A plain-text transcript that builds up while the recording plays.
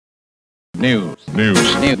News. New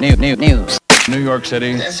York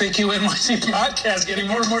City. The FAQ NYC podcast getting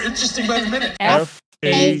more and more interesting by the minute.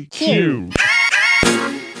 FAQ.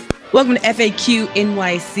 Welcome to FAQ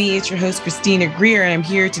NYC. It's your host, Christina Greer, and I'm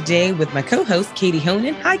here today with my co-host, Katie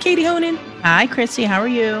Honan. Hi, Katie Honan. Hi, Chrissy. How are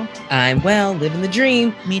you? I'm well, living the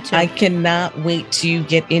dream. Me too. I cannot wait to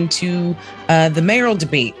get into the mayoral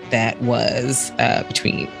debate that was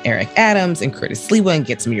between Eric Adams and Curtis Sliwa and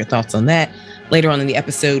get some of your thoughts on that. Later on in the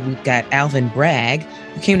episode, we've got Alvin Bragg,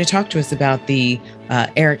 who came to talk to us about the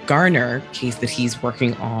Eric Garner case that he's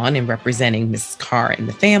working on and representing Mrs. Carr and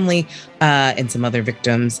the family and some other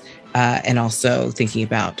victims, and also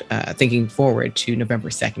thinking forward to November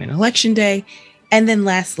 2nd and Election Day. And then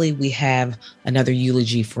lastly, we have another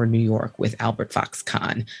eulogy for New York with Albert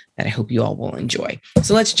Fox-Cahn that I hope you all will enjoy.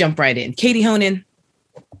 So let's jump right in. Katie Honan.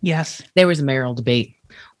 Yes. There was a mayoral debate.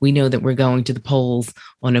 We know that we're going to the polls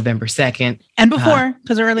on November 2nd. And before,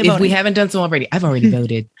 because early voting. If we haven't done so already, I've already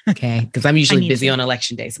voted, okay? Because I'm usually busy on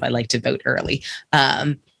Election Day, so I like to vote early.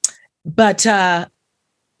 But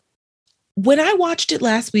when I watched it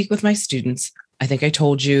last week with my students, I think I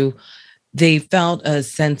told you, they felt a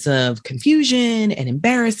sense of confusion and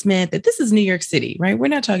embarrassment that this is New York City, right? We're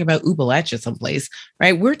not talking about Appalachia someplace,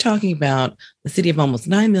 right? We're talking about a city of almost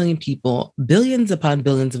 9 million people, billions upon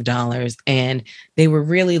billions of dollars. And they were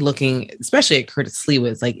really looking, especially at Curtis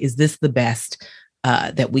Sliwa, like, is this the best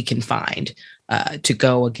that we can find to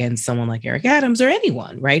go against someone like Eric Adams or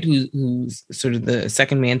anyone, right? Who's sort of the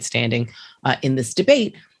second man standing in this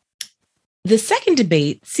debate. The second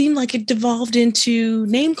debate seemed like it devolved into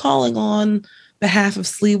name calling on behalf of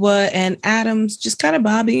Sliwa and Adams, just kind of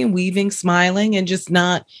bobbing and weaving, smiling and just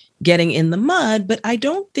not getting in the mud. But I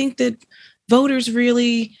don't think that voters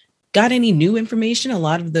really got any new information. A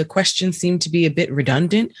lot of the questions seem to be a bit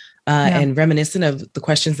redundant and reminiscent of the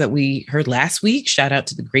questions that we heard last week. Shout out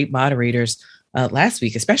to the great moderators last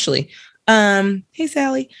week, especially. Hey,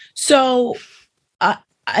 Sally. So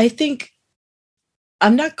I think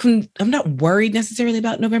I'm not worried necessarily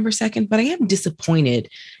about November 2nd, but I am disappointed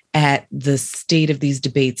at the state of these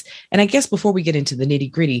debates. And I guess before we get into the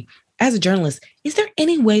nitty gritty, as a journalist, is there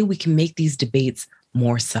any way we can make these debates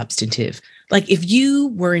more substantive? Like if you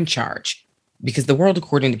were in charge, because the world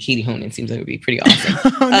according to Katie Honan seems like it would be pretty awesome.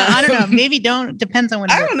 I don't know. Maybe depends on what.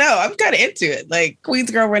 I don't know. I'm kind of into it. Like Queen's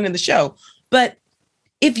Girl running the show. But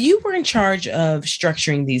if you were in charge of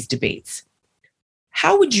structuring these debates,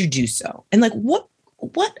 how would you do so? And like what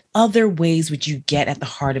other ways would you get at the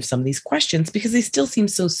heart of some of these questions? Because they still seem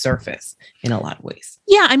so surface in a lot of ways.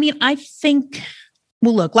 Yeah, I mean, I think,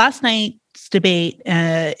 well, look, last night's debate,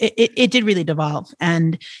 it did really devolve.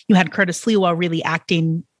 And you had Curtis Sliwa really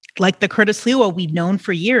acting like the Curtis Sliwa we've known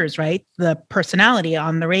for years, right? The personality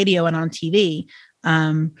on the radio and on TV.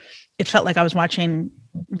 It felt like I was watching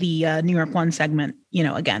the New York One segment,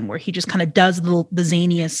 again, where he just kind of does the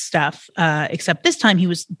zaniest stuff, except this time he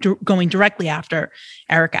was going directly after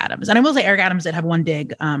Eric Adams. And I will say Eric Adams did have one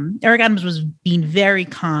dig. Eric Adams was being very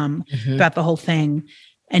calm about the whole thing.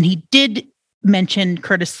 And he did mention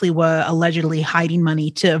Curtis Sliwa allegedly hiding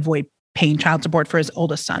money to avoid paying child support for his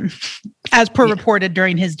oldest son, as per reported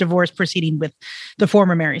during his divorce proceeding with the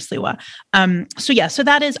former Mary Sliwa. So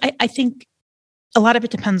that is, I think a lot of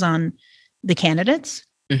it depends on the candidates,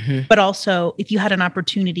 but also if you had an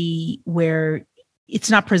opportunity where it's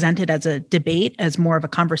not presented as a debate, as more of a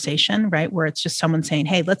conversation, right? Where it's just someone saying,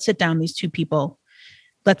 hey, let's sit down, these two people,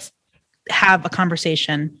 let's have a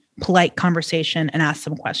conversation, polite conversation, and ask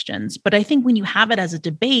some questions. But I think when you have it as a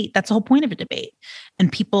debate, that's the whole point of a debate.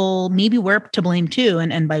 And people, maybe we're to blame too.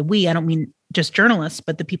 And by we, I don't mean just journalists,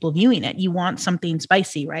 but the people viewing it. You want something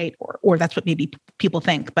spicy, right? Or that's what maybe people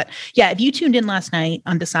think. But yeah, if you tuned in last night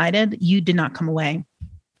undecided, you did not come away,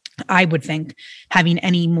 I would think, having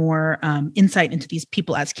any more insight into these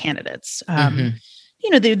people as candidates.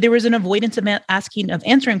 There was an avoidance of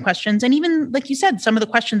answering questions. And even, like you said, some of the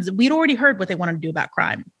questions, we'd already heard what they wanted to do about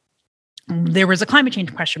crime. There was a climate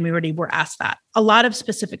change question. We already were asked that. A lot of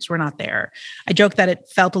specifics were not there. I joked that it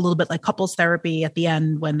felt a little bit like couples therapy at the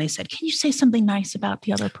end when they said, can you say something nice about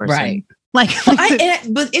the other person? Right.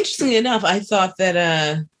 But interestingly enough, I thought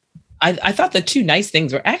that I thought the two nice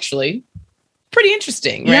things were actually pretty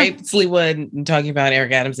interesting, right? Yeah. Sliwa and talking about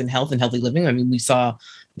Eric Adams and health and healthy living. I mean, we saw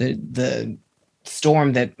the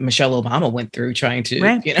storm that Michelle Obama went through trying to,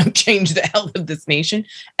 change the health of this nation.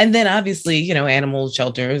 And then obviously, animal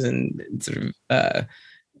shelters and sort of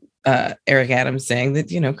Eric Adams saying that,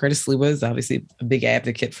 Curtis Sliwa is obviously a big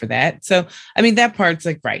advocate for that. So, I mean, that part's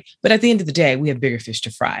like, right. But at the end of the day, we have bigger fish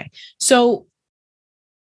to fry. So,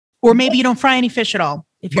 or maybe you don't fry any fish at all.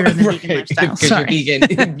 if you're in the vegan lifestyle. Sorry.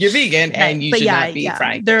 You're vegan and you should not be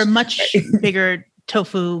frying. There are much bigger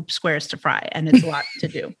tofu squares to fry, and it's a lot to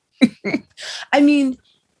do. I mean,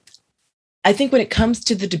 I think when it comes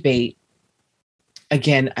to the debate,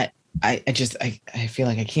 again, I feel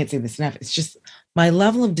like I can't say this enough. It's just my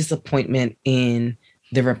level of disappointment in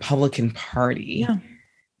the Republican Party. Yeah.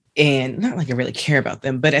 And not like I really care about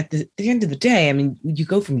them, but at the end of the day, I mean, you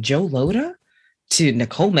go from Joe Lhota to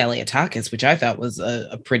Nicole Malliotakis, which I thought was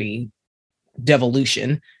a pretty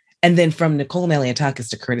devolution. And then from Nicole Malliotakis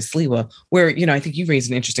to Curtis Sliwa, where, you know, I think you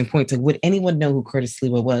raised an interesting point. Like, would anyone know who Curtis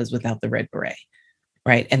Sliwa was without the red beret,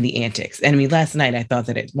 right? And the antics. And I mean, last night I thought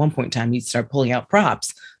that at one point in time, he'd start pulling out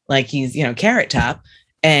props like he's, you know, Carrot Top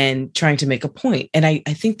and trying to make a point. And I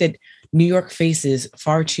think that New York faces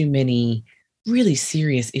far too many really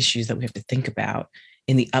serious issues that we have to think about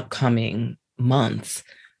in the upcoming months,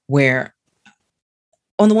 where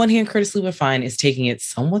on the one hand, Curtis Sliwa Fine is taking it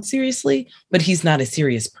somewhat seriously, but he's not a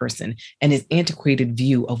serious person. And his antiquated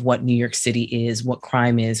view of what New York City is, what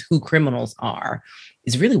crime is, who criminals are,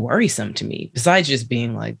 is really worrisome to me. Besides just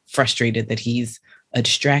being like frustrated that he's a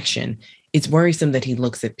distraction, it's worrisome that he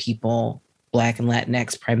looks at people, Black and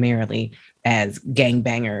Latinx primarily, as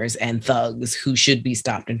gangbangers and thugs who should be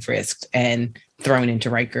stopped and frisked and thrown into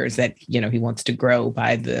Rikers that, you know, he wants to grow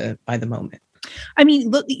by the moment. I mean,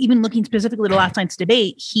 look, even looking specifically to last night's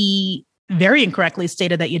debate, he very incorrectly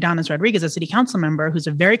stated that Ydanis Rodriguez, a city council member who's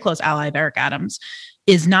a very close ally of Eric Adams,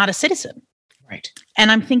 is not a citizen. Right.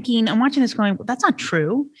 And I'm watching this going, well, that's not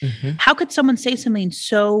true. Mm-hmm. How could someone say something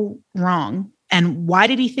so wrong? And why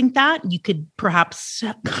did he think that? You could perhaps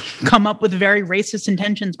come up with very racist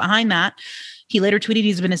intentions behind that. He later tweeted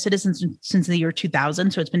he's been a citizen since the year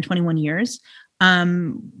 2000. So it's been 21 years.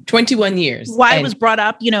 21 years. Why it was brought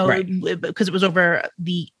up, you know, right, because it was over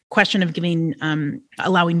the question of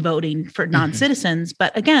allowing voting for non-citizens.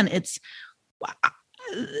 But again, it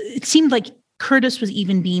seemed like Curtis was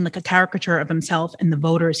even being like a caricature of himself and the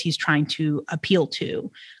voters he's trying to appeal to,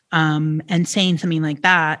 and saying something like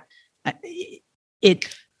that.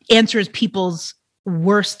 It answers people's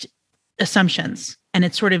worst assumptions. And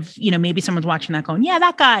it's sort of, you know, maybe someone's watching that going, yeah,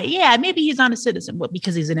 that guy, yeah, maybe he's not a citizen. Well,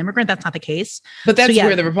 because he's an immigrant. That's not the case. But that's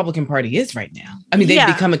where the Republican Party is right now. I mean, they've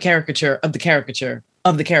become a caricature of the caricature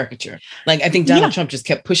of the caricature. Like, I think Donald Trump just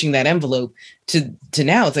kept pushing that envelope to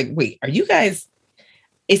now. It's like, wait, are you guys,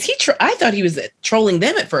 is he, I thought he was trolling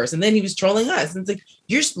them at first, and then he was trolling us. And it's like,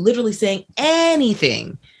 you're literally saying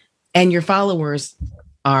anything, and your followers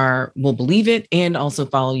will believe it and also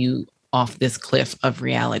follow you off this cliff of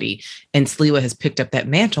reality. And Sliwa has picked up that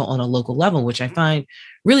mantle on a local level, which I find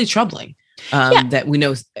really troubling. That we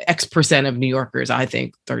know X percent of New Yorkers, I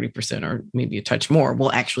think 30% or maybe a touch more,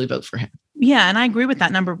 will actually vote for him. Yeah, and I agree with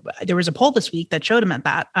that number. There was a poll this week that showed him at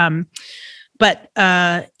that. And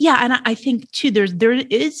I think too, there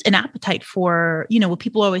is an appetite for, you know,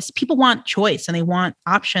 people want choice and they want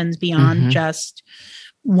options beyond just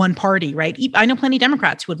one party, right? I know plenty of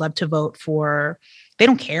Democrats who would love to vote for, they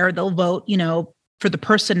don't care. They'll vote, you know, for the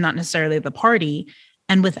person, not necessarily the party.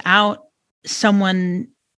 And without someone,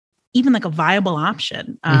 even like a viable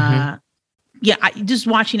option. Just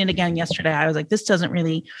watching it again yesterday, I was like, this doesn't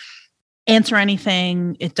really answer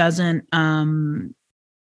anything. It doesn't,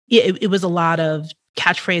 it was a lot of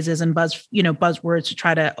catchphrases and buzzwords to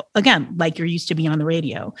try to, again, like you're used to being on the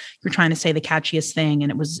radio, you're trying to say the catchiest thing.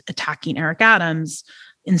 And it was attacking Eric Adams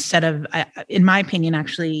instead of, in my opinion,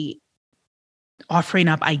 actually offering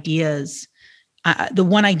up ideas. The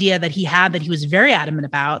one idea that he had that he was very adamant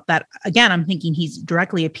about, that again, I'm thinking he's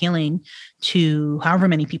directly appealing to however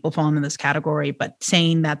many people fall into this category, but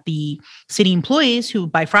saying that the city employees who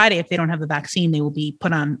by Friday, if they don't have the vaccine, they will be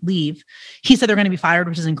put on leave. He said they're going to be fired,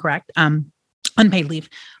 which is incorrect, unpaid leave,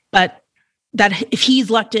 but that if he's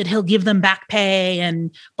elected, he'll give them back pay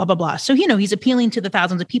and blah, blah, blah. So, you know, he's appealing to the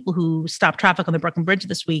thousands of people who stopped traffic on the Brooklyn Bridge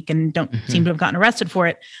this week and don't seem to have gotten arrested for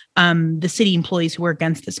it. The city employees who are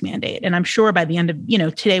against this mandate. And I'm sure by the end of, you know,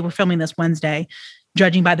 today, we're filming this Wednesday,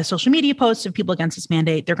 judging by the social media posts of people against this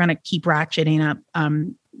mandate, they're going to keep ratcheting up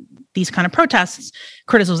these kind of protests.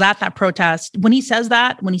 Curtis was at that protest. When he says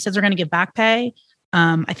they're going to give back pay,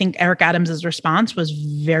 I think Eric Adams's response was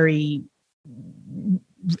very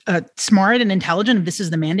smart and intelligent. This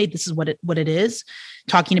is the mandate. This is what it is.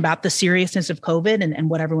 Talking about the seriousness of COVID and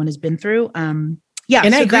what everyone has been through. And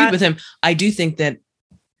I agree with him. I do think that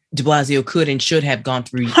de Blasio could and should have gone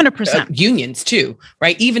through 100% unions too,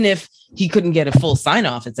 right? Even if he couldn't get a full sign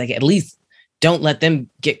off, it's like, at least don't let them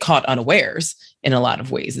get caught unawares in a lot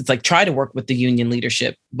of ways. It's like, try to work with the union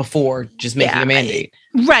leadership before just making a mandate.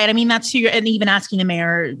 Right. I mean, that's and even asking the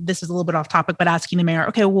mayor, this is a little bit off topic, but asking the mayor,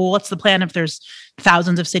 okay, well, what's the plan if there's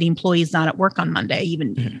thousands of city employees not at work on Monday?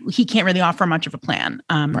 Even he can't really offer much of a plan.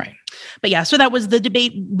 Right. But yeah, so that was the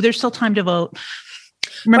debate. There's still time to vote.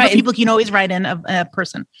 Remember, people can always write in a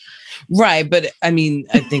person. Right. But I mean,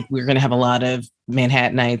 I think we're going to have a lot of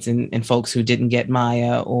Manhattanites and folks who didn't get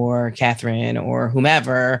Maya or Catherine or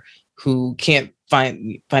whomever who can't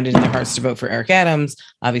find it in their hearts to vote for Eric Adams.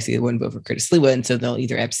 Obviously, they wouldn't vote for Curtis Sliwa, and so they'll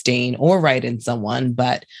either abstain or write in someone.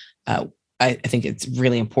 But I think it's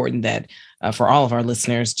really important that for all of our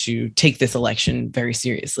listeners to take this election very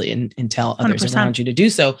seriously and tell others 100%. around you to do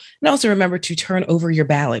so. And also remember to turn over your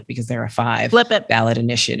ballot, because there are 5 ballot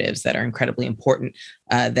initiatives that are incredibly important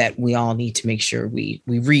that we all need to make sure we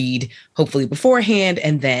read, hopefully beforehand,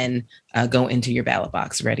 and then go into your ballot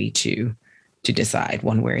box ready to decide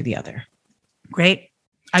one way or the other. Great.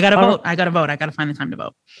 I got to vote. I got to vote. I got to find the time to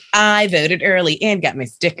vote. I voted early and got my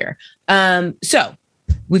sticker. So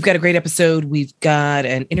we've got a great episode. We've got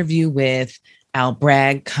an interview with Al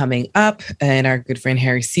Bragg coming up, and our good friend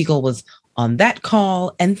Harry Siegel was on that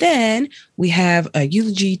call. And then we have a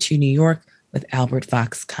eulogy to New York with Albert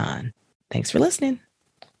Fox-Khan. Thanks for listening.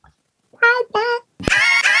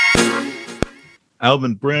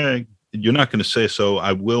 Alvin Bragg, you're not going to say so.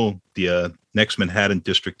 I will. The next Manhattan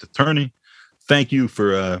District Attorney. Thank you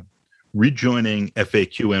for rejoining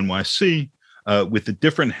FAQ NYC with a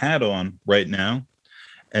different hat on right now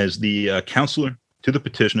as the counselor to the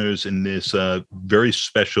petitioners in this very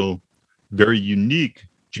special, very unique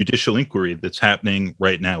judicial inquiry that's happening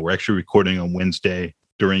right now. We're actually recording on Wednesday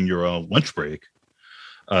during your lunch break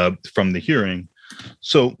from the hearing.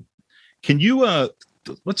 So can you,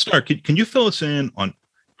 let's start. Can you fill us in on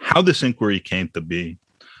how this inquiry came to be,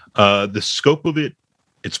 the scope of it,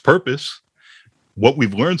 its purpose, what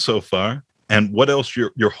we've learned so far, and what else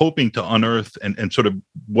you're hoping to unearth, and sort of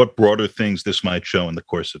what broader things this might show in the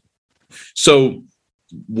course of it? So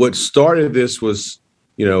what started this was,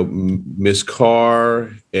 Ms.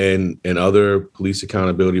 Carr and other police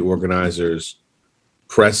accountability organizers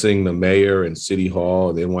pressing the mayor and City Hall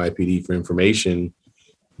and the NYPD for information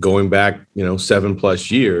going back,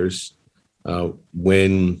 7+ years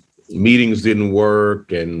when meetings didn't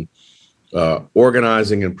work and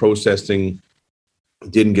organizing and protesting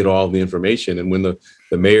didn't get all the information. And when the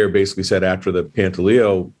mayor basically said after the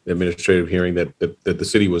Pantaleo administrative hearing that the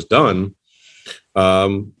city was done,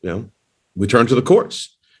 we turned to the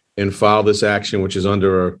courts and filed this action, which is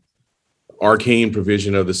under an arcane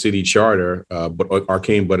provision of the city charter, but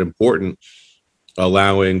arcane but important,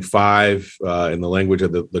 allowing 5, in the language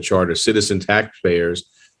of the charter, citizen taxpayers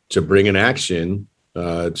to bring an action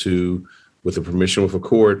to, with the permission of a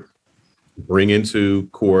court, bring into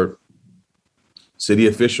court city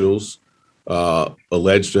officials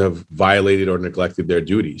alleged to have violated or neglected their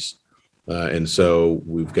duties. And so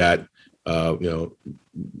we've got,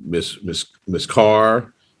 Miss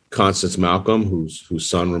Carr, Constance Malcolm, whose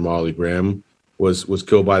son Ramarley Graham was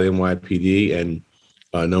killed by the NYPD, and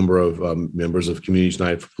a number of members of Communities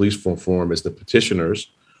United for Police Reform as the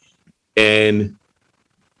petitioners. And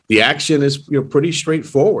the action is pretty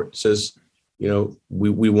straightforward. It says,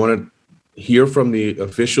 we want to hear from the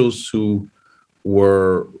officials who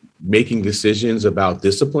were making decisions about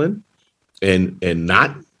discipline and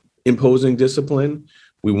not imposing discipline.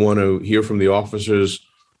 We want to hear from the officers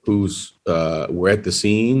who's were at the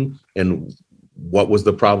scene and what was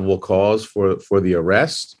the probable cause for the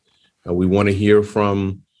arrest. We want to hear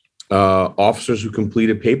from officers who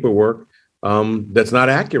completed paperwork that's not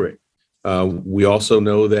accurate. We also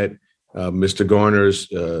know that Mr. Garner's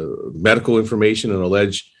medical information and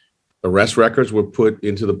alleged arrest records were put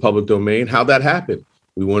into the public domain. How that happened?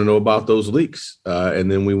 We want to know about those leaks.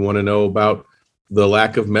 And then we want to know about the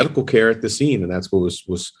lack of medical care at the scene. And that's what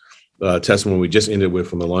was testimony we just ended with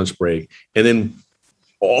from the lunch break. And then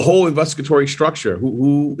a whole investigatory structure.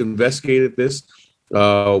 Who investigated this?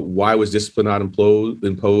 Why was discipline not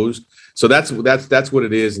imposed? So that's what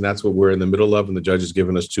it is. And that's what we're in the middle of. And the judge has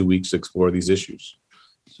given us 2 weeks to explore these issues.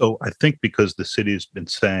 So I think because the city's been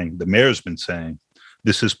saying, the mayor's been saying,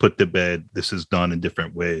 this is put to bed, this is done in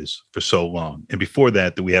different ways for so long. And before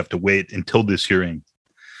that we have to wait until this hearing.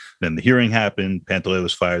 Then the hearing happened, Pantaleo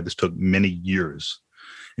was fired. This took many years.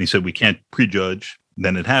 And he said, we can't prejudge.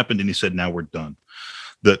 Then it happened. And he said, now we're done.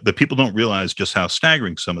 The people don't realize just how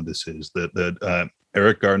staggering some of this is. That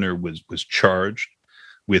Eric Garner was charged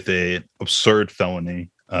with an absurd felony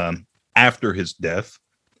after his death.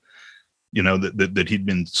 That he'd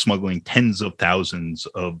been smuggling tens of thousands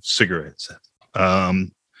of cigarettes.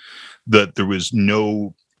 that there was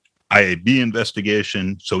no IAB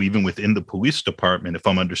investigation. So even within the police department, if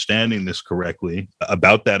I'm understanding this correctly,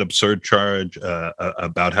 about that absurd charge,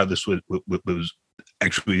 about how this was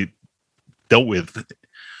actually dealt with.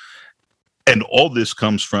 And all this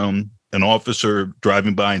comes from an officer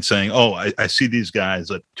driving by and saying, oh, I see these guys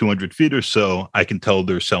at 200 feet or so. I can tell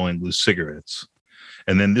they're selling loose cigarettes.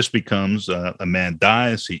 And then this becomes a man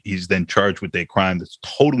dies. He's then charged with a crime that's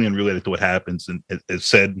totally unrelated to what happens. And as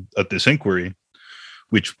said at this inquiry,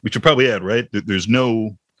 which you probably had, right? There's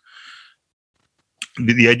no,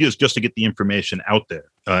 the idea is just to get the information out there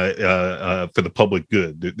for the public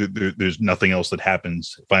good. There's nothing else that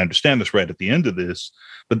happens, if I understand this right, at the end of this.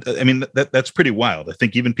 But I mean, that's pretty wild. I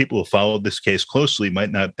think even people who followed this case closely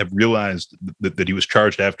might not have realized that he was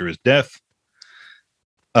charged after his death.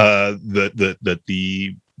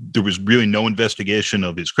 There was really no investigation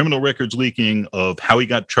of his criminal records leaking, of how he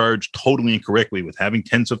got charged totally incorrectly with having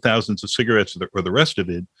tens of thousands of cigarettes or the rest of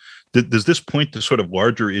it. Does this point to sort of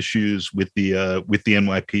larger issues with the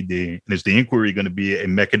NYPD? And is the inquiry going to be a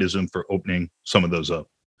mechanism for opening some of those up?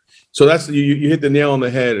 So that's you hit the nail on the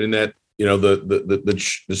head in that, you know,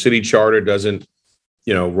 the city charter doesn't,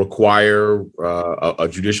 you know, require a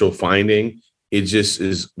judicial finding. It just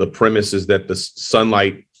is, the premise is that the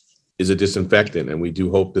sunlight is a disinfectant, and we do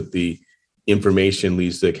hope that the information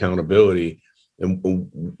leads to accountability. And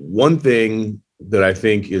one thing that I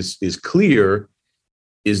think is clear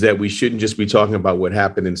is that we shouldn't just be talking about what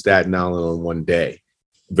happened in Staten Island on one day.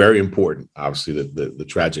 Very important, obviously, the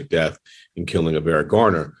tragic death and killing of Eric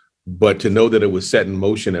Garner, but to know that it was set in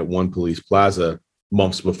motion at One Police Plaza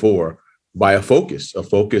months before by a focus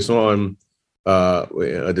on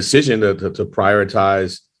a decision to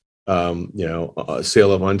prioritize a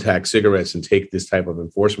sale of untaxed cigarettes and take this type of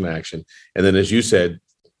enforcement action. And then, as you said,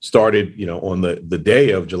 started, you know, on the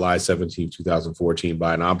day of July 17, 2014,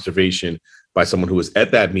 by an observation by someone who was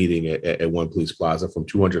at that meeting at One Police Plaza from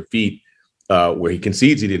 200 feet, where he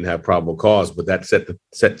concedes he didn't have probable cause, but that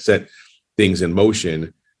set things in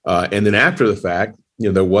motion. And then after the fact, you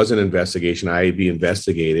know, there was an investigation. IAB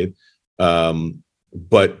investigated,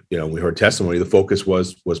 but, you know, we heard testimony. The focus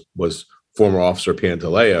was former Officer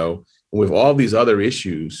Pantaleo, and with all these other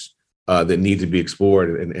issues that need to be explored,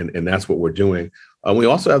 and that's what we're doing. We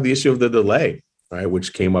also have the issue of the delay, right,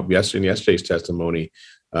 which came up in yesterday's testimony.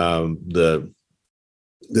 The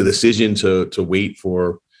decision to wait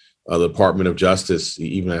for the Department of Justice,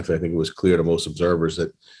 even after I think it was clear to most observers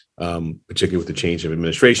that, particularly with the change of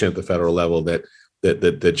administration at the federal level,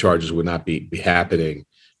 that charges would not be happening.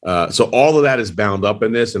 So all of that is bound up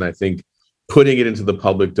in this, and I think putting it into the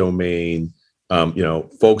public domain, you know,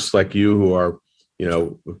 folks like you who are,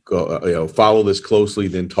 follow this closely,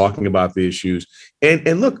 then talking about the issues.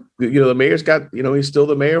 And look, you know, the mayor's got, you know, he's still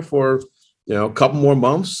the mayor for, you know, a couple more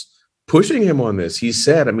months, pushing him on this. He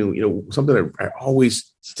said, I mean, you know, something that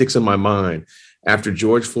always sticks in my mind. After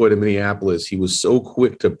George Floyd in Minneapolis, he was so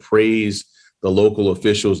quick to praise the local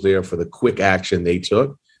officials there for the quick action they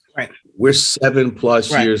took. Right. We're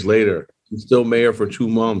 7+ years later. He's still mayor for 2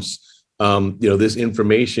 months. You know, this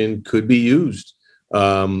information could be used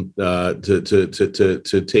to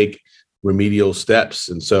take remedial steps.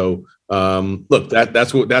 And so, look,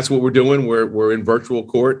 that's what we're doing. We're in virtual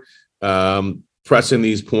court, pressing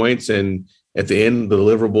these points, and at the end, the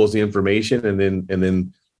deliverable is the information, and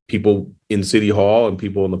then people in City Hall and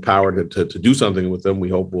people in the power to do something with them, we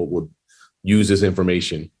hope will use this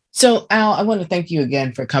information. So, Al, I want to thank you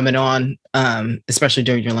again for coming on, especially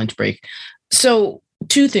during your lunch break. So,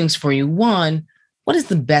 2 things for you. One, what is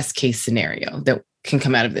the best case scenario that can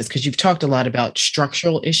come out of this? Because you've talked a lot about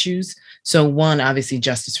structural issues. So one, obviously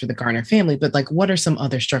justice for the Garner family, but like, what are some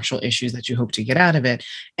other structural issues that you hope to get out of it?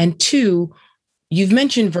 And 2, you've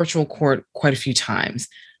mentioned virtual court quite a few times.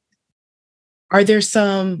 Are there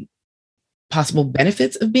some possible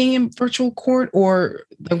benefits of being in virtual court, or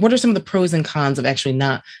like, what are some of the pros and cons of actually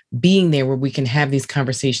not being there, where we can have these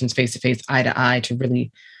conversations face to face, eye to eye, to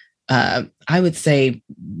really, I would say,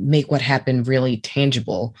 make what happened really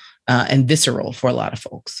tangible and visceral for a lot of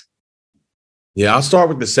folks? Yeah, I'll start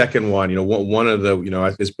with the second one. You know, one of the, you know,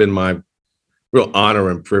 it's been my real honor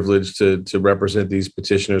and privilege to represent these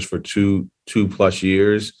petitioners for two plus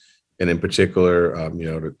years, and in particular, you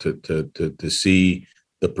know, to see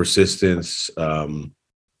the persistence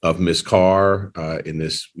of Ms. Carr in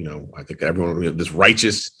this, you know, I think everyone, you know, this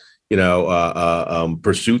righteous, you know,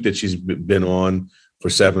 pursuit that she's been on for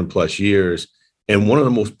 7+ years. And one of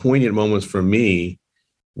the most poignant moments for me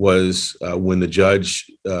was when the judge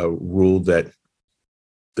ruled that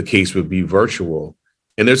the case would be virtual.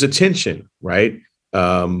 And there's a tension, right?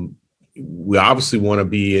 we obviously want to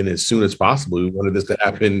be in as soon as possible. We wanted this to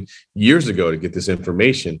happen years ago to get this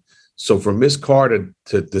information. So for Ms. Carr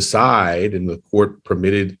to decide, and the court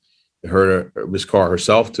permitted her, Ms. Carr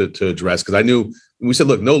herself, to address, because I knew, we said,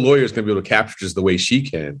 look, no lawyer is going to be able to capture this the way she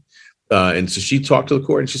can. And so she talked to the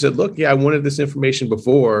court and she said, look, yeah, I wanted this information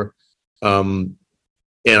before, and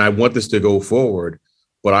I want this to go forward,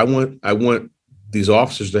 but I want these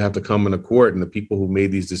officers to have to come into court and the people who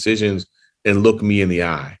made these decisions and look me in the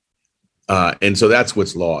eye. And so that's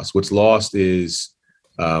what's lost. What's lost is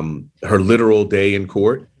her literal day in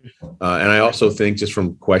court. And I also think, just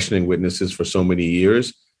from questioning witnesses for so many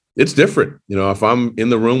years, it's different. If I'm in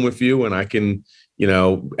the room with you and I can,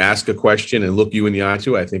 ask a question and look you in the eye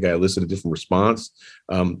too, I think I elicit a different response.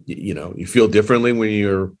 You feel differently when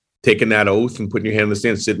you're taking that oath and putting your hand in the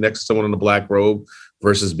stand, sitting next to someone in a black robe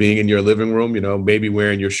versus being in your living room, maybe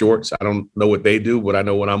wearing your shorts. I don't know what they do, but I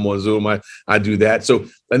know when I'm on Zoom, I do that. So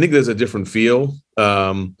I think there's a different feel.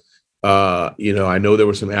 I know there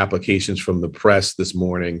were some applications from the press this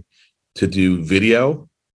morning to do video.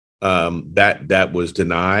 That was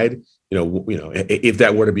denied. If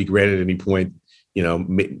that were to be granted at any point,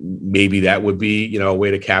 maybe that would be, a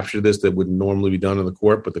way to capture this that would normally be done in the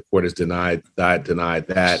court, but the court has denied that.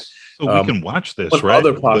 So we can watch this, right?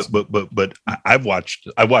 But I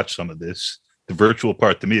watched some of this. The virtual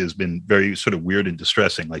part to me has been very sort of weird and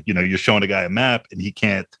distressing. Like, you're showing a guy a map and he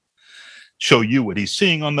can't show you what he's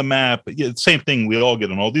seeing on the map. Yeah, same thing we all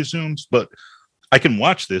get on all these Zooms, but I can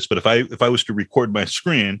watch this. But if I was to record my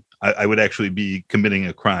screen, I would actually be committing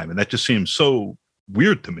a crime. And that just seems so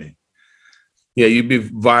weird to me. Yeah, you'd be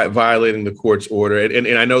violating the court's order. And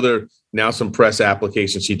I know there are now some press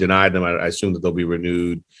applications. She denied them. I assume that they'll be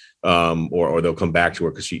renewed, or they'll come back to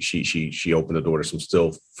her because she opened the door to some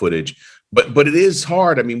still footage. But it is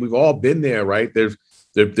hard. I mean, we've all been there, right? There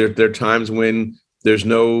are times when there's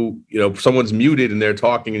no, someone's muted and they're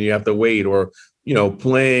talking and you have to wait, or,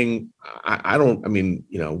 playing.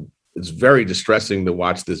 It's very distressing to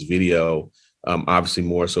watch this video. Obviously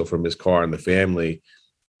more so for Ms. Carr and the family.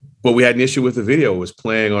 But we had an issue with the video. It was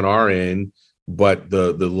playing on our end, but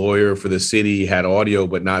the lawyer for the city had audio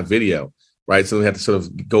but not video, right? So we had to sort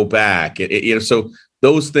of go back. So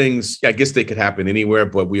those things, I guess they could happen anywhere,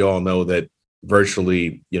 but we all know that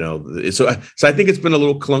virtually, so I think it's been a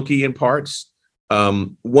little clunky in parts.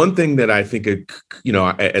 One thing that I think,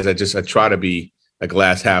 as I try to be a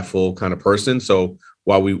glass half full kind of person. So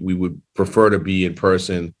while we would prefer to be in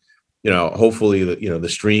person, hopefully the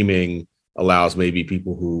streaming allows maybe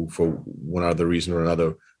people who, for one other reason or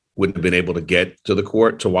another, wouldn't have been able to get to the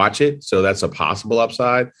court to watch it. So that's a possible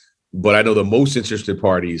upside. But I know the most interested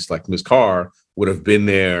parties, like Ms. Carr, would have been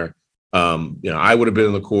there. I would have been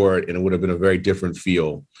in the court, and it would have been a very different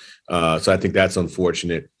feel. So I think that's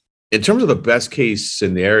unfortunate. In terms of the best case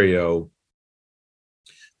scenario,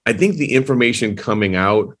 I think the information coming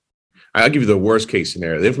out, I'll give you the worst case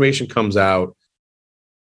scenario. The information comes out,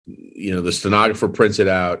 the stenographer prints it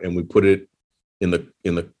out, and we put it in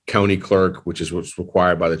the county clerk, which is what's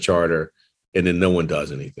required by the charter, and then no one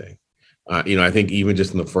does anything. I think even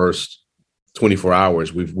just in the first 24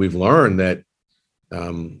 hours, we've learned that,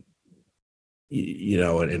 and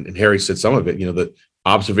Harry said some of it, the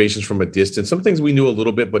observations from a distance, some things we knew a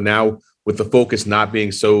little bit, but now with the focus not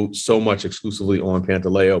being so much exclusively on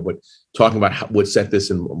Pantaleo, but talking about what set this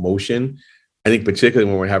in motion. I think particularly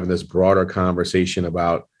when we're having this broader conversation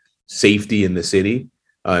about safety in the city,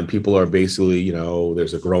 and people are basically,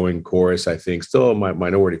 there's a growing chorus, I think, still a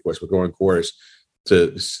minority chorus, but growing chorus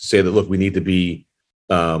to say that, look, we need to be,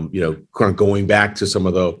 kind of going back to some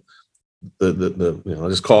of the I'll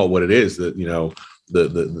just call it what it is, that,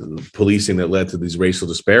 the policing that led to these racial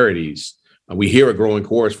disparities. We hear a growing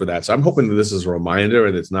chorus for that. So I'm hoping that this is a reminder,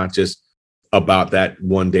 and it's not just about that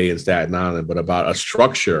one day in Staten Island, but about a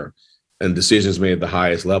structure and decisions made at the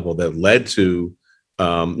highest level that led to,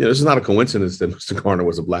 this is not a coincidence that Mr. Garner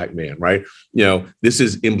was a black man, right? This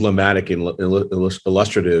is emblematic and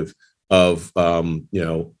illustrative of,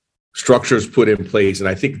 structures put in place. And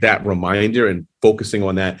I think that reminder and focusing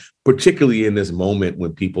on that, particularly in this moment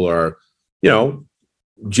when people are,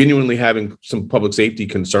 genuinely having some public safety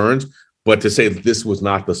concerns, but to say that this was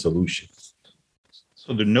not the solution.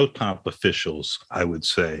 So there are no top officials, I would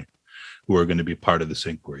say, who are going to be part of this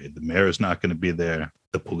inquiry. The mayor is not going to be there,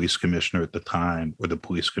 the police commissioner at the time, or the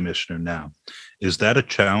police commissioner now. Is that a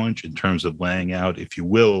challenge in terms of laying out, if you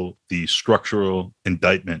will, the structural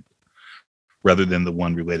indictment rather than the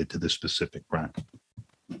one related to this specific crime?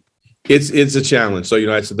 It's a challenge. So,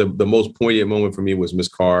 I said the most poignant moment for me was Ms.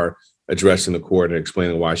 Carr addressing the court and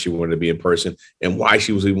explaining why she wanted to be in person and why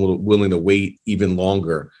she was even willing to wait even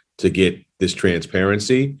longer to get this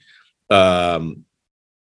transparency.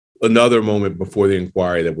 Another moment before the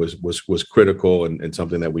inquiry that was critical and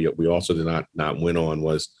something that we also did not win on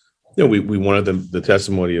was, we wanted the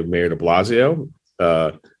testimony of Mayor de Blasio,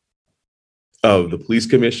 of the police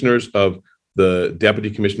commissioners, of the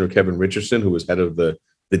Deputy Commissioner Kevin Richardson, who was head of the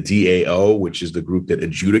DAO, which is the group that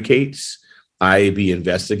adjudicates. IAB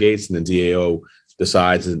investigates, and the DAO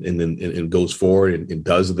decides and goes forward and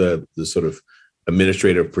does the sort of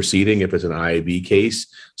administrative proceeding if it's an IAB case.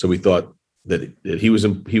 So we thought that he was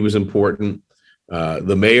important.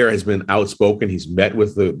 The mayor has been outspoken. He's met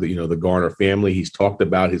with the Garner family. He's talked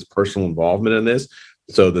about his personal involvement in this.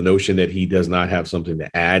 So the notion that he does not have something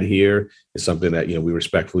to add here is something that we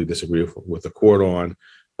respectfully disagree with the court on,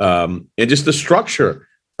 and just the structure.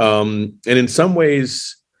 And in some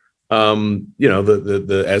ways,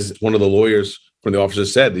 the as one of the lawyers from the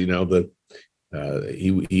officers said, he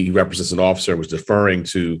represents an officer and was deferring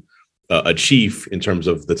to a chief in terms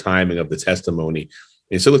of the timing of the testimony.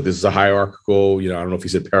 And so, look, this is a hierarchical, I don't know if he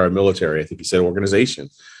said paramilitary, I think he said organization.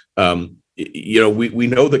 We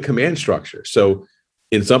know the command structure. So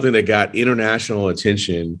in something that got international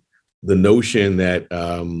attention, the notion that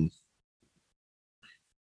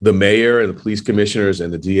the mayor and the police commissioners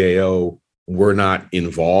and the DAO were not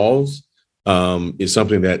involved is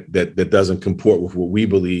something that doesn't comport with what we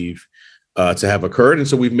believe to have occurred. And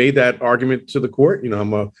so we've made that argument to the court.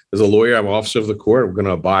 As a lawyer, I'm an officer of the court. We're going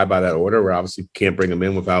to abide by that order. We obviously can't bring them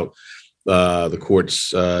in without the court's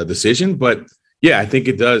decision. But yeah, I think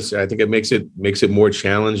it does. I think it makes it more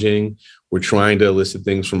challenging. We're trying to elicit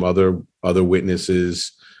things from other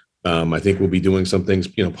witnesses. I think we'll be doing some things,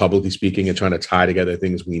 publicly speaking, and trying to tie together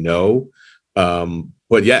things we know.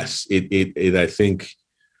 But yes, I think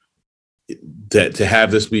that to have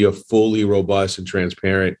this be a fully robust and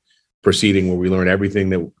transparent proceeding where we learn everything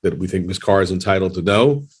that we think Ms. Carr is entitled to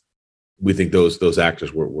know, we think those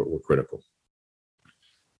actors were critical.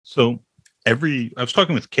 So I was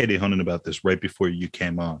talking with Katie Hunan about this right before you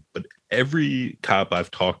came on, but every cop I've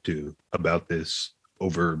talked to about this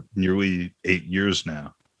over nearly 8 years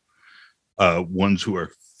now, ones who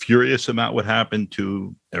are furious about what happened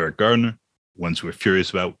to Eric Gardner, ones who are furious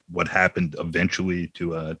about what happened eventually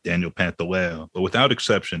to Daniel Pantaleo, but without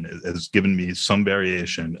exception has given me some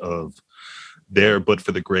variation of there, but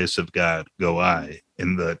for the grace of God, go I,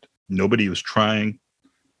 in that nobody was trying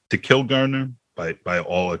to kill Gardner by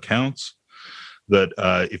all accounts, that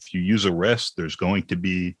if you use arrest, there's going to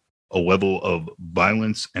be a level of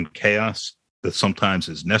violence and chaos that sometimes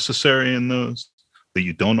is necessary in those, that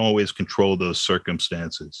you don't always control those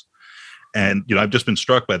circumstances. And, I've just been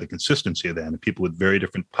struck by the consistency of that and people with very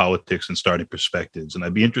different politics and starting perspectives. And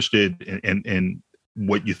I'd be interested in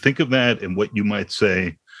what you think of that and what you might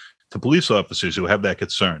say to police officers who have that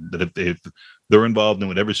concern, that if they're involved in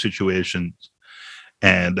whatever situation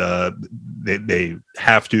and they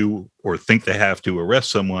have to or think they have to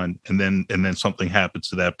arrest someone, and then something happens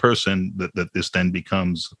to that person,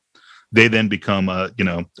 they then become a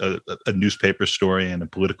newspaper story and a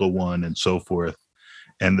political one and so forth,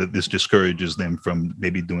 and that this discourages them from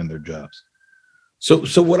maybe doing their jobs.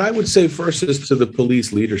 So what I would say first is to the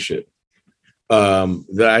police leadership,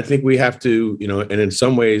 that I think we have to, and in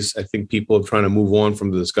some ways, I think people are trying to move on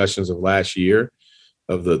from the discussions of last year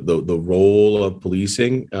of the role of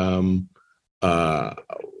policing. So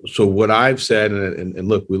what I've said, and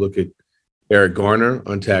look, we look at Eric Garner,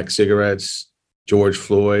 untaxed cigarettes, George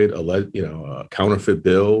Floyd, a counterfeit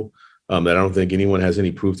bill that I don't think anyone has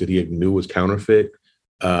any proof that he knew was counterfeit.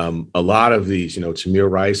 A lot of these, Tamir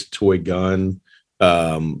Rice, toy gun.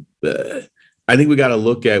 I think we got to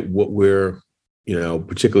look at what we're,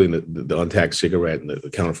 particularly in the untaxed cigarette and the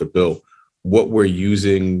counterfeit bill, what we're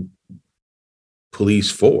using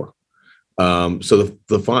police for. So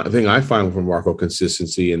the thing I find with remarkable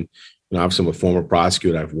consistency, and obviously I'm a former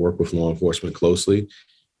prosecutor, I've worked with law enforcement closely.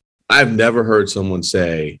 I've never heard someone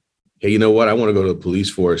say, hey, you know what? I want to go to the police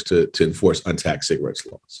force to enforce untaxed cigarettes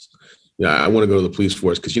laws. I want to go to the police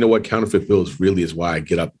force because you know what? Counterfeit bills really is why I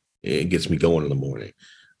get up and it gets me going in the morning.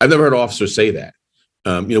 I've never heard officers say that.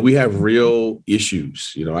 We have real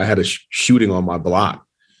issues. I had a shooting on my block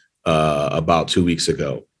about 2 weeks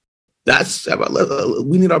ago.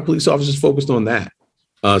 We need our police officers focused on that.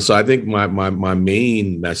 So I think my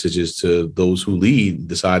main message is to those who lead,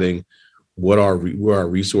 deciding where our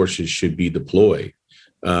resources should be deployed.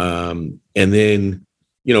 And then,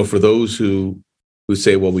 for those who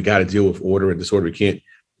say, well, we got to deal with order and disorder. We can't,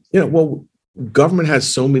 government has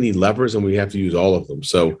so many levers and we have to use all of them.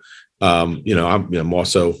 So, I'm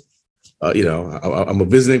also, I'm a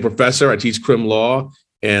visiting professor. I teach crim law,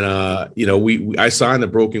 and I signed the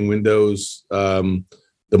broken windows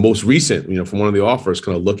the most recent, from one of the offers,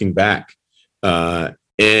 kind of looking back, and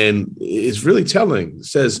it's really telling. It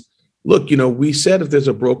says, look, we said if there's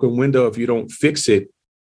a broken window, if you don't fix it,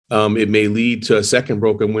 it may lead to a second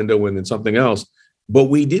broken window and then something else. But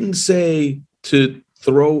we didn't say to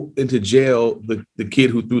throw into jail the kid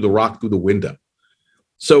who threw the rock through the window.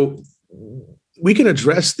 So we can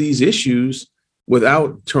address these issues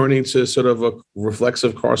without turning to sort of a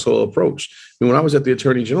reflexive carceral approach. When I was at the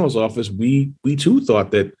Attorney General's office, we too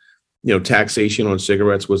thought that, taxation on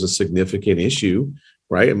cigarettes was a significant issue,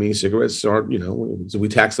 right? I mean, cigarettes are, so we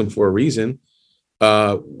tax them for a reason.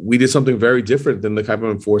 We did something very different than the type of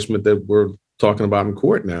enforcement that we're talking about in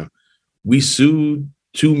court now. We sued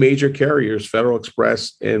two major carriers, Federal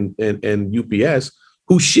Express and UPS,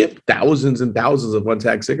 who shipped thousands and thousands of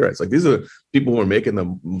untaxed cigarettes. Like, these are people who are making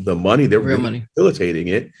the money. They're real really money, facilitating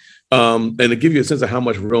it. And to give you a sense of how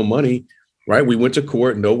much real money, right? We went to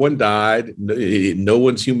court. No one died. No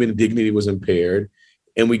one's human dignity was impaired.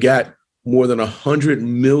 And we got more than $100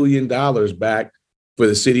 million back for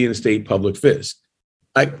the city and state public fisc.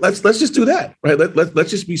 Like, let's just do that, right?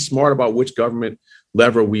 Let's just be smart about which government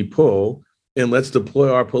lever we pull, and let's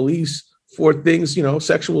deploy our police for things,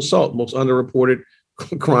 sexual assault, most underreported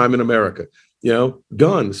crime in America.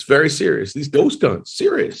 Guns, very serious. These ghost guns,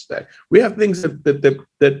 serious. We have things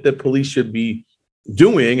that police should be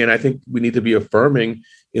doing, and I think we need to be affirming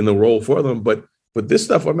in the role for them. But this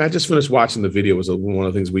stuff, I just finished watching the video. It was one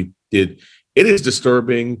of the things we did. It is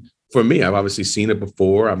disturbing for me. I've obviously seen it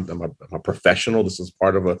before. I'm a professional. This is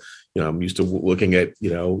part of I'm used to looking at,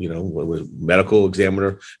 medical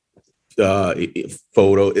examiner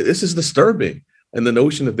photo. This is disturbing. And the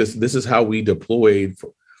notion that this is how we deployed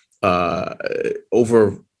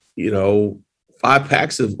over, 5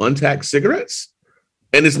 packs of untaxed cigarettes.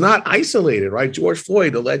 And it's not isolated, right? George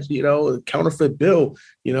Floyd, alleged, counterfeit bill,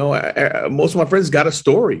 most of my friends got a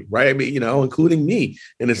story, right? I mean, including me.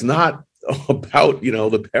 And it's not about,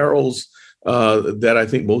 the perils that I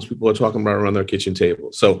think most people are talking about around their kitchen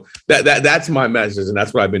table. So that's my message. And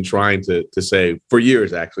that's what I've been trying to say for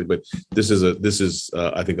years, actually. But this is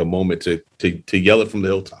I think, a moment to yell it from the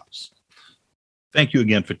hilltops. Thank you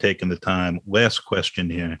again for taking the time. Last question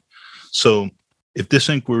here. So if this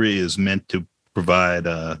inquiry is meant to provide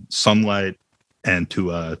sunlight and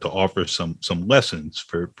to offer some lessons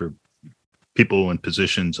for people in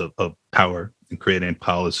positions of power in creating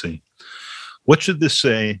policy, what should this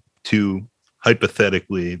say to,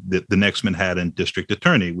 hypothetically, the next Manhattan district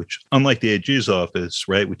attorney, which, unlike the AG's office,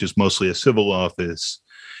 right, which is mostly a civil office,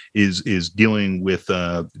 is dealing with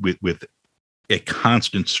a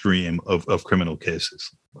constant stream of criminal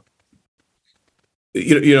cases?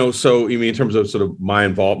 So you mean in terms of sort of my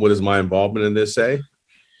involvement? What does my involvement in this say?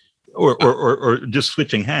 Or just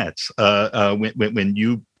switching hats. When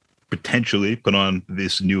you potentially put on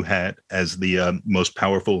this new hat as the most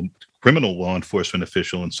powerful criminal law enforcement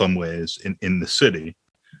official in some ways in the city,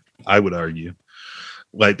 I would argue,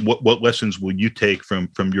 like, what lessons will you take from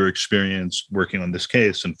your experience working on this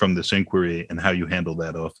case and from this inquiry, and how you handle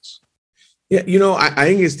that office? Yeah, I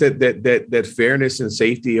think it's that fairness and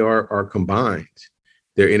safety are combined.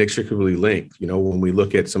 They're inextricably linked. When we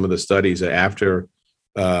look at some of the studies after,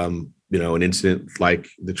 an incident like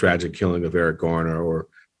the tragic killing of Eric Garner, or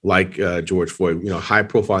like George Floyd, high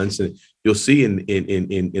profile incident, you'll see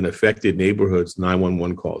in affected neighborhoods,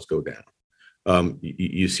 911 calls go down.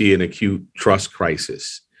 You see an acute trust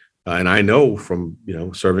crisis. And I know from,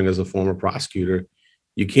 serving as a former prosecutor,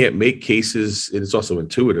 you can't make cases, and it's also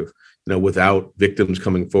intuitive, without victims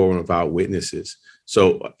coming forward, without witnesses.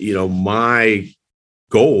 So, my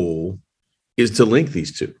goal is to link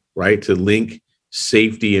these two, right? To link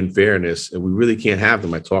safety and fairness. And we really can't have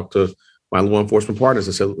them. I talked to my law enforcement partners.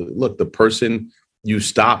 I said, look, the person you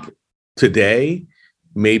stop today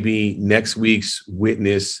may be next week's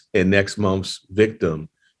witness and next month's victim,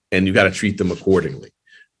 and you got to treat them accordingly.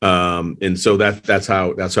 And so that's how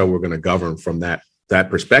we're going to govern from that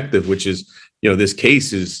perspective, which is, this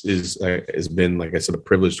case has been, like I said, a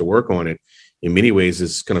privilege to work on it. In many ways,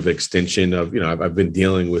 it's kind of an extension of, I've been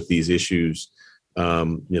dealing with these issues,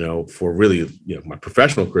 for really, my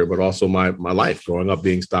professional career, but also my life, growing up,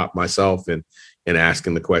 being stopped myself, and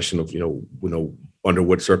asking the question of, under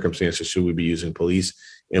what circumstances should we be using police,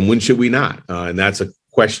 and when should we not? And that's a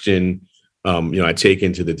question, I take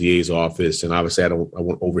into the DA's office, and obviously I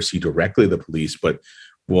won't oversee directly the police, but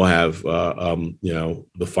we'll have,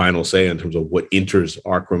 the final say in terms of what enters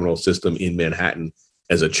our criminal system in Manhattan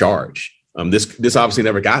as a charge. This obviously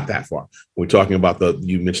never got that far. We're talking about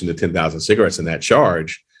you mentioned the 10,000 cigarettes in that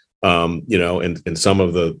charge, and some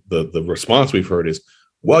of the response we've heard is,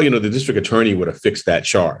 well, the district attorney would have fixed that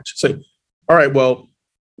charge. So, all right, well,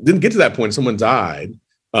 didn't get to that point. Someone died.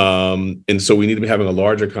 And so we need to be having a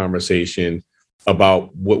larger conversation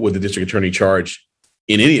about what would the district attorney charge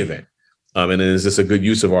in any event. And is this a good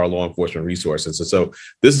use of our law enforcement resources? And so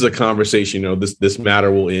this is a conversation, this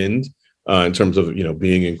matter will end in terms of,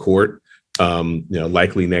 being in court,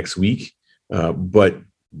 likely next week. But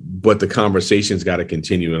the conversation's got to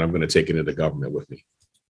continue, and I'm going to take it into government with me.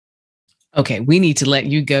 Okay, we need to let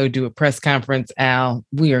you go do a press conference, Al.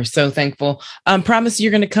 We are so thankful. Promise you're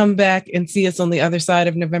going to come back and see us on the other side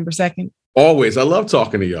of November 2nd? Always. I love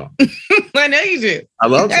talking to y'all. I know you do. I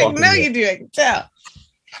love talking I know you do. I can tell.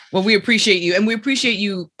 Well, we appreciate you. And we appreciate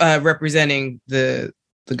you representing the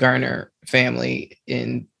Garner family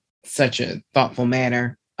in such a thoughtful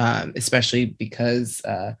manner, especially because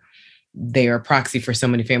they are a proxy for so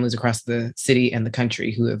many families across the city and the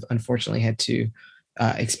country who have unfortunately had to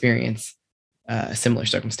experience similar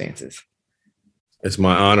circumstances. It's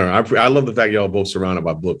my honor. I love the fact y'all are both surrounded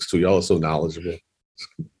by books too. Y'all are so knowledgeable.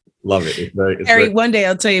 Love it. It's Harry, one day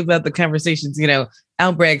I'll tell you about the conversations.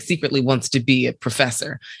 Al Bragg secretly wants to be a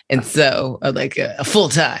professor, and so like a full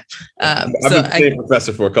time. I've been a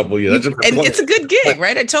professor for a couple of years, and it's a good gig,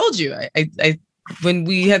 right? I told you, I when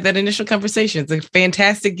we had that initial conversation, it's a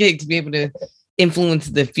fantastic gig to be able to influence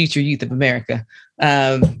the future youth of America,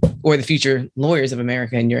 or the future lawyers of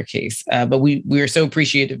America in your case. But we are so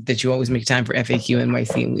appreciative that you always make time for FAQ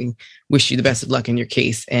NYC, and we wish you the best of luck in your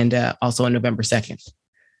case, and also on November 2nd.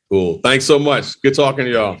 Cool. Thanks so much. Good talking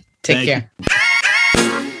to y'all. Take care.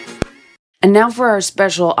 And now for our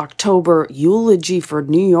special October Eulogy for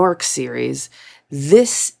New York series.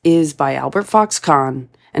 This is by Albert Fox Cahn,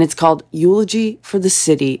 and it's called Eulogy for the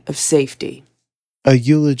City of Safety. A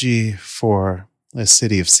eulogy for a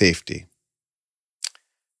city of safety.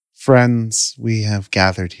 Friends, we have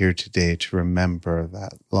gathered here today to remember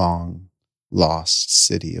that long-lost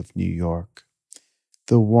city of New York,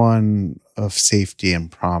 the one of safety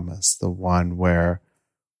and promise, the one where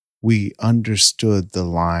we understood the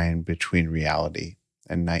line between reality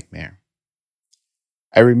and nightmare.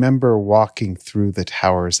 I remember walking through the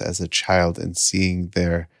towers as a child and seeing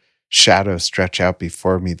their shadow stretch out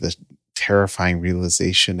before me, the terrifying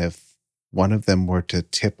realization if one of them were to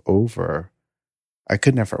tip over, I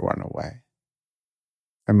could never run away.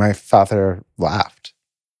 And my father laughed,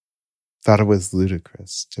 thought it was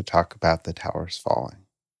ludicrous to talk about the towers falling.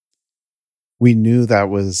 We knew that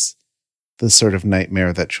was the sort of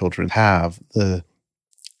nightmare that children have, the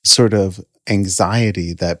sort of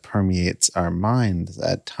anxiety that permeates our minds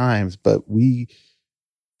at times, but we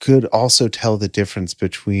could also tell the difference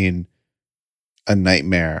between a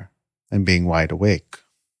nightmare and being wide awake.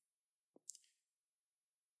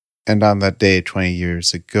 And on that day 20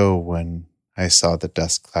 years ago, when I saw the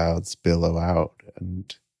dust clouds billow out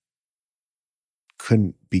and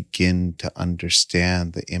couldn't begin to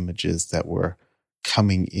understand the images that were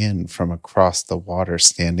coming in from across the water,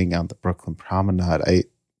 standing on the Brooklyn Promenade,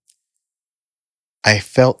 I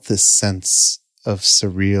felt this sense of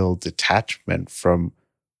surreal detachment from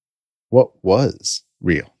what was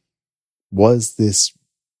real. Was this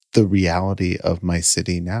the reality of my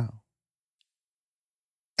city now?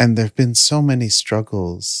 And there have been so many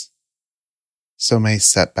struggles, so many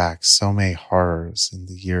setbacks, so many horrors in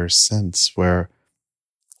the years since, where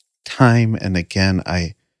time and again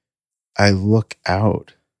I look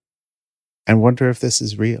out and wonder if this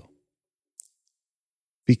is real.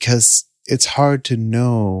 Because it's hard to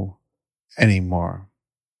know anymore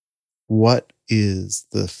what is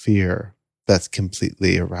the fear that's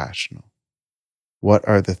completely irrational. What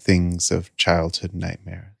are the things of childhood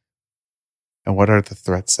nightmares? And what are the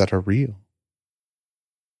threats that are real?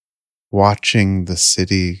 Watching the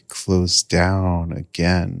city close down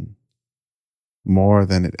again more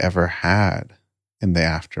than it ever had in the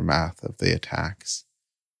aftermath of the attacks,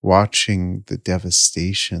 watching the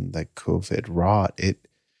devastation that COVID wrought, it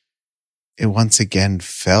once again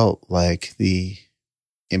felt like the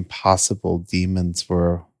impossible demons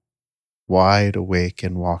were wide awake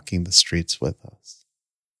and walking the streets with us.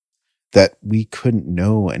 That we couldn't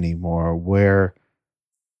know anymore where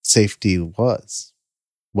safety was,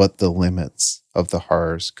 what the limits of the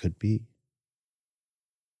horrors could be.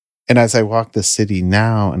 And as I walk the city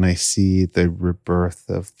now and I see the rebirth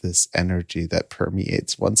of this energy that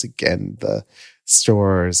permeates once again the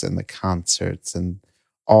stores and the concerts and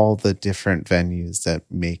all the different venues that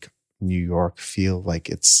make New York feel like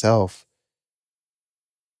itself,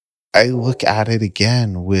 I look at it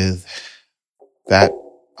again with that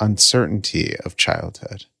uncertainty of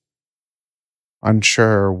childhood,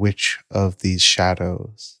 unsure which of these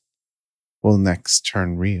shadows will next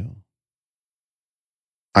turn real,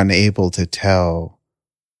 unable to tell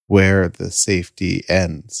where the safety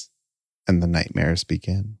ends and the nightmares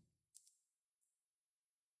begin.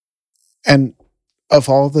 And of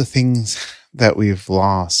all the things that we've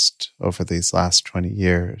lost over these last 20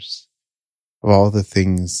 years, of all the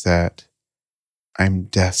things that I'm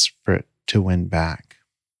desperate to win back,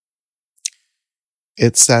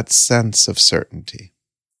 it's that sense of certainty.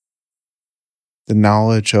 The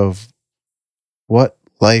knowledge of what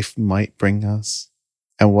life might bring us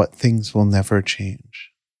and what things will never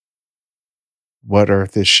change. What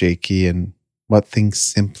earth is shaky and what things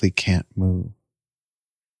simply can't move.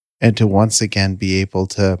 And to once again be able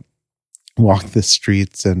to walk the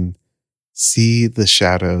streets and see the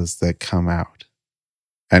shadows that come out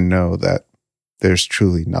and know that there's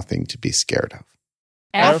truly nothing to be scared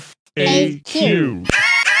of. FAQ.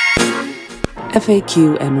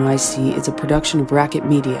 FAQ NYC is a production of Racket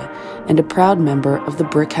Media and a proud member of the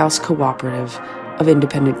Brickhouse Cooperative of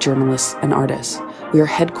independent journalists and artists. We are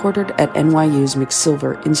headquartered at NYU's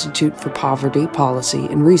McSilver Institute for Poverty, Policy,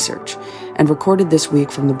 and Research, and recorded this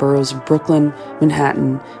week from the boroughs of Brooklyn,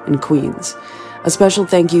 Manhattan, and Queens. A special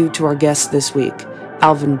thank you to our guests this week,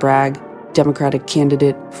 Alvin Bragg, Democratic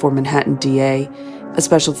candidate for Manhattan DA. A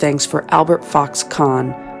special thanks for Albert Fox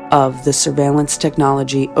Kahn of the Surveillance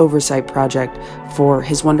Technology Oversight Project for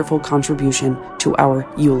his wonderful contribution to our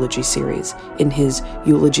Eulogy series in his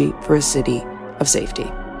Eulogy for a City of Safety.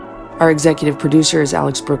 Our executive producer is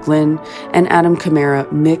Alex Brooklyn, and Adam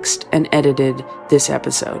Camara mixed and edited this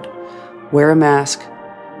episode. Wear a mask,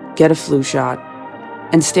 get a flu shot,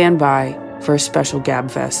 and stand by for a special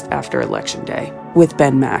Gabfest after Election Day with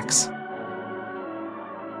Ben Max.